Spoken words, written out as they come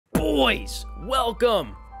Boys,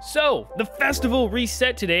 welcome! So, the festival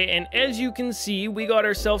reset today, and as you can see, we got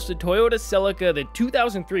ourselves a Toyota Celica, the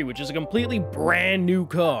 2003, which is a completely brand new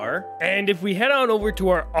car. And if we head on over to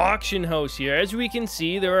our auction house here, as we can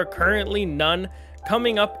see, there are currently none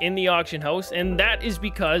coming up in the auction house, and that is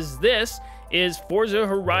because this is Forza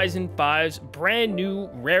Horizon 5's brand new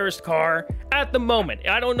rarest car at the moment.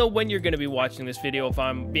 I don't know when you're going to be watching this video, if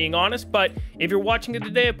I'm being honest, but if you're watching it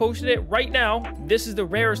today, I posted it right now. This is the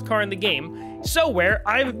rarest car in the game. So rare,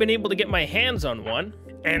 I haven't been able to get my hands on one.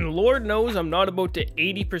 And Lord knows I'm not about to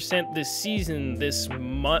 80% this season, this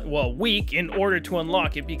month, well, week, in order to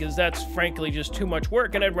unlock it, because that's frankly just too much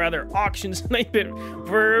work, and I'd rather auction snipe it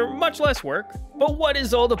for much less work. But what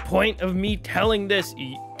is all the point of me telling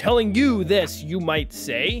you this, you might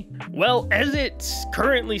say? Well, as it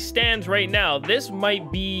currently stands right now, this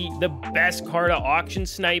might be the best car to auction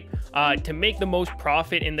snipe to make the most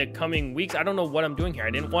profit in the coming weeks. I don't know what I'm doing here. I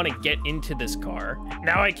didn't want to get into this car.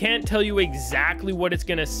 Now, I can't tell you exactly what it's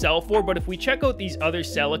going to sell for, but if we check out these other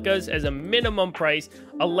Celicas as a minimum price,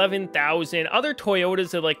 11,000. Other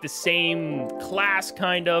Toyotas are like the same class,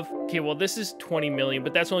 kind of. Okay, well, this is 20 million,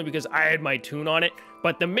 but that's only because I had my tune on it.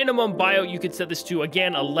 But the minimum buyout you could set this to,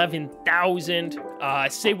 again, 11,000.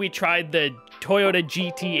 Say we tried the Toyota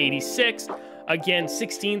GT86. Again,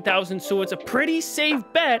 16,000, so it's a pretty safe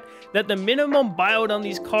bet that the minimum buyout on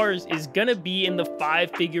these cars is gonna be in the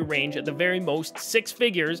 5-figure range, at the very most 6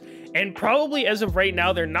 figures, and probably as of right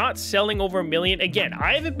now, they're not selling over $1 million. Again,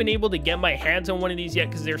 I haven't been able to get my hands on one of these yet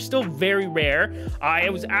because they're still very rare. I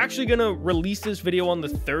was actually gonna release this video on the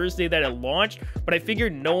Thursday that it launched, but I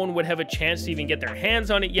figured no one would have a chance to even get their hands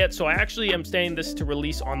on it yet, so I actually am saying this to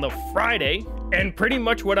release on the Friday. And pretty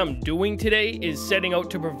much what I'm doing today is setting out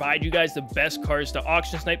to provide you guys the best cars to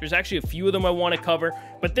auction snipe. There's actually a few of them I want to cover,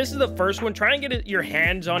 but this is the first one. Try and get your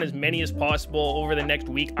hands on as many as possible over the next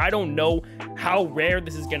week. I don't know how rare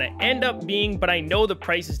this is going to end up being, but I know the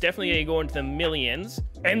price is definitely going to go into the millions.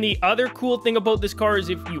 And the other cool thing about this car is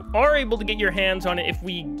if you are able to get your hands on it, if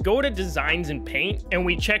we go to designs and paint and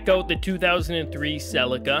we check out the 2003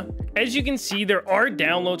 Celica, as you can see, there are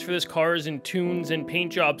downloads for this cars and tunes and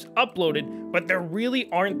paint jobs uploaded, but there really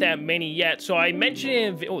aren't that many yet. So I mentioned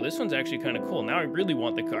in oh, this one's actually kind of cool. Now I really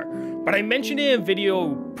want the car. But I mentioned in a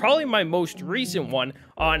video, probably my most recent one,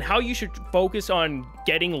 on how you should focus on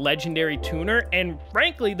getting legendary tuner, and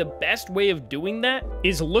frankly the best way of doing that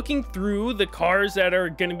is looking through the cars that are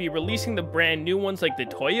going to be releasing, the brand new ones like the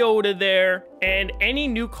Toyota there, and any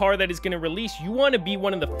new car that is going to release. You want to be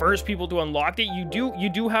one of the first people to unlock it. You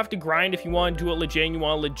do have to grind if you want to do it legit, and you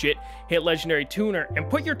want to legit hit legendary tuner, and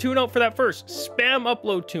put your tune out for that first. Spam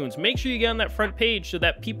upload tunes. Make sure you get on that front page so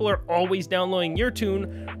that people are always downloading your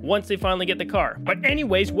tune once they finally get the car. But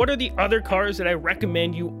anyways, what are the other cars that I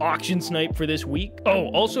recommend you auction snipe for this week? Oh,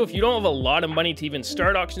 also, if you don't have a lot of money to even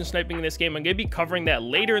start auction sniping in this game, I'm going to be covering that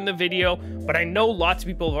later in the video, but I know lots of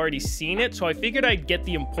people have already seen it, so I figured I'd get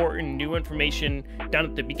the important new information down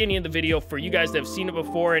at the beginning of the video for you guys that have seen it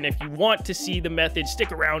before. And if you want to see the method,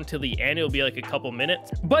 stick around till the end. It'll be like a couple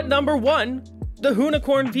minutes. But number one, the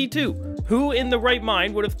Unicorn V2. Who in the right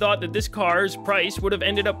mind would have thought that this car's price would have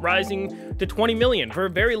ended up rising to 20 million? For a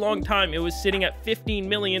very long time, it was sitting at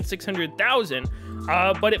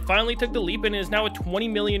 15,600,000, but it finally took the leap and is now a $20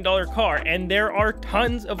 million car, and there are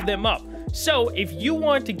tons of them up. So if you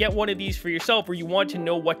want to get one of these for yourself, or you want to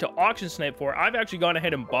know what to auction snipe for, I've actually gone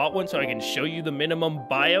ahead and bought one so I can show you the minimum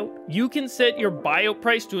buyout. You can set your buyout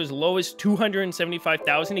price to as low as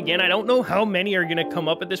 275,000. Again, I don't know how many are going to come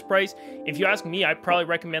up at this price. If you ask me, I'd probably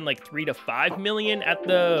recommend like 3 to 5 million at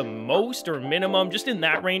the most, or minimum, just in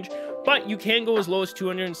that range. But you can go as low as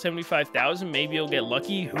 275,000. Maybe you'll get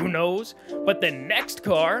lucky, who knows. But the next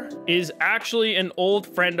car is actually an old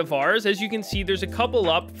friend of ours. As you can see, there's a couple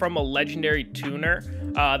up from a legendary tuner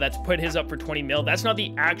that's put his up for 20 mil. That's not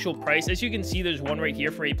the actual price. As you can see, there's one right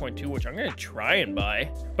here for 8.2, which I'm gonna try and buy.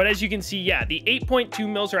 But as you can see, yeah, the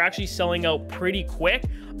 8.2 mils are actually selling out pretty quick.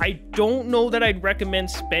 I don't know that I'd recommend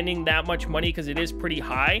spending that much money because it is pretty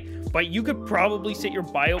high, but you could probably set your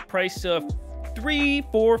buyout price to 3,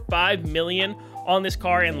 4, 5 million on this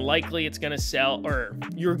car, and likely it's gonna sell, or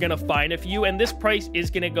you're gonna find a few, and this price is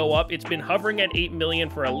gonna go up. It's been hovering at 8 million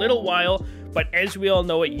for a little while, but as we all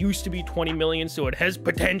know, it used to be 20 million, so it has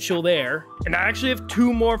potential there. And I actually have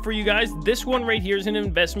 2 more for you guys. This one right here is an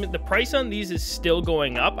investment. The price on these is still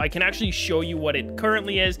going up. I can actually show you what it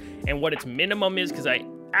currently is and what its minimum is, because I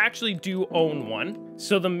actually do own one.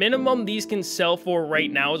 So the minimum these can sell for right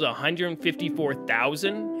now is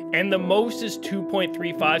 154,000, and the most is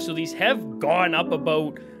 2.35. So these have gone up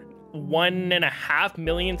about 1.5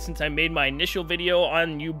 million since I made my initial video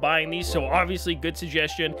on you buying these, so obviously good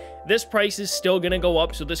suggestion. This price is still gonna go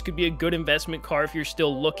up, so this could be a good investment car if you're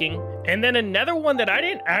still looking. And then another one that I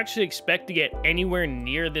didn't actually expect to get anywhere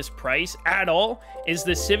near this price at all is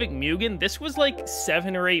the Civic Mugen. This was like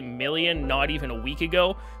 7 or 8 million not even a week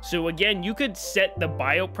ago. So again, you could set the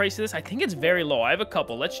buyout price of this. I think it's very low. I have a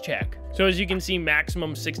couple. Let's check. So as you can see,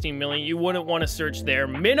 maximum 16 million. You wouldn't want to search there.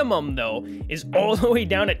 Minimum though is all the way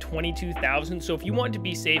down at 22,000. So if you want to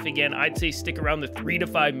be safe, again, I'd say stick around the 3 to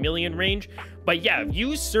 5 million range. But yeah, if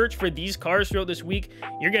you search for these cars throughout this week,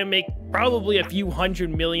 you're gonna make probably a few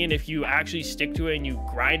 100 million if you actually stick to it and you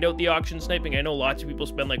grind out the auction sniping. I know lots of people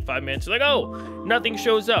spend like 5 minutes like, oh, nothing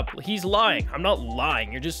shows up. He's lying. I'm not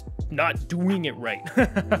lying. You're just not doing it right.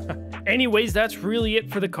 Anyways, that's really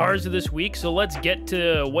it for the cars of this week. So let's get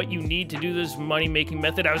to what you need to do this money-making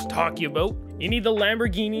method I was talking about. You need the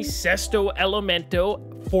Lamborghini Sesto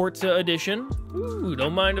Elemento Forza Edition. Ooh,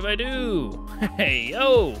 don't mind if I do. Hey,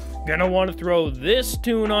 yo. Gonna want to throw this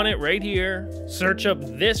tune on it right here. Search up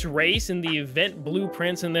this race in the event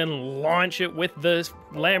blueprints and then launch it with the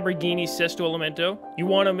Lamborghini Sesto Elemento. You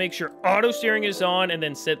want to make sure auto steering is on and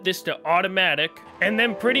then set this to automatic. And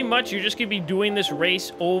then pretty much you're just gonna be doing this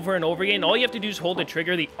race over and over again. All you have to do is hold the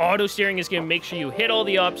trigger. The auto steering is gonna make sure you hit all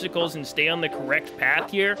the obstacles and stay on the correct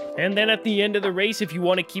path here. And then at the end of the race, if you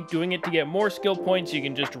want to keep doing it to get more skill points, you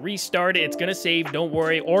can just restart it. It's gonna save, don't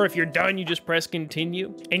worry. Or if you're done, you just press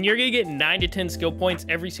continue. And you're gonna get 9 to 10 skill points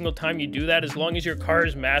every single time you do that, as long as your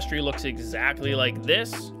car's mastery looks exactly like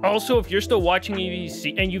this. Also, if you're still watching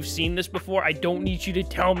and you've seen this before, I don't need you to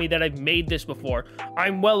tell me that I've made this before.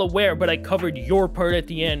 I'm well aware, but I covered your part at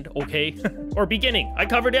the end, okay? Or beginning. I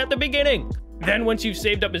covered it at the beginning. Then once you've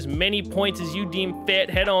saved up as many points as you deem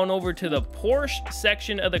fit, head on over to the Porsche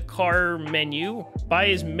section of the car menu. Buy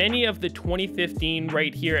as many of the 2015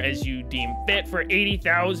 right here as you deem fit for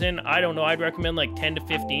 80,000. I don't know, I'd recommend like 10 to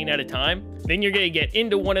 15 at a time. Then you're gonna get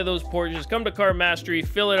into one of those Porsches, come to Car Mastery,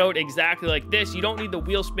 fill it out exactly like this. You don't need the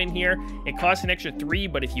wheel spin here. It costs an extra 3,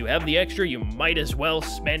 but if you have the extra, you might as well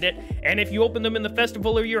spend it. And if you open them in the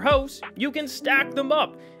festival or your house, you can stack them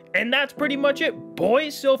up. And that's pretty much it,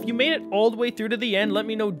 boys. So if you made it all the way through to the end, let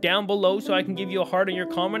me know down below so I can give you a heart on your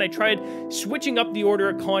comment. I tried switching up the order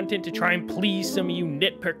of content to try and please some of you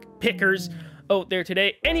nitpickers out there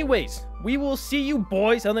today. Anyways, we will see you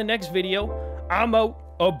boys on the next video. I'm out.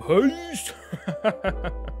 Peace.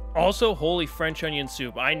 Also, holy French onion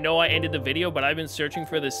soup. I know I ended the video, but I've been searching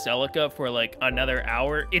for this Celica for like another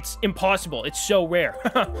hour. It's impossible. It's so rare.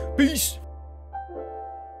 Peace.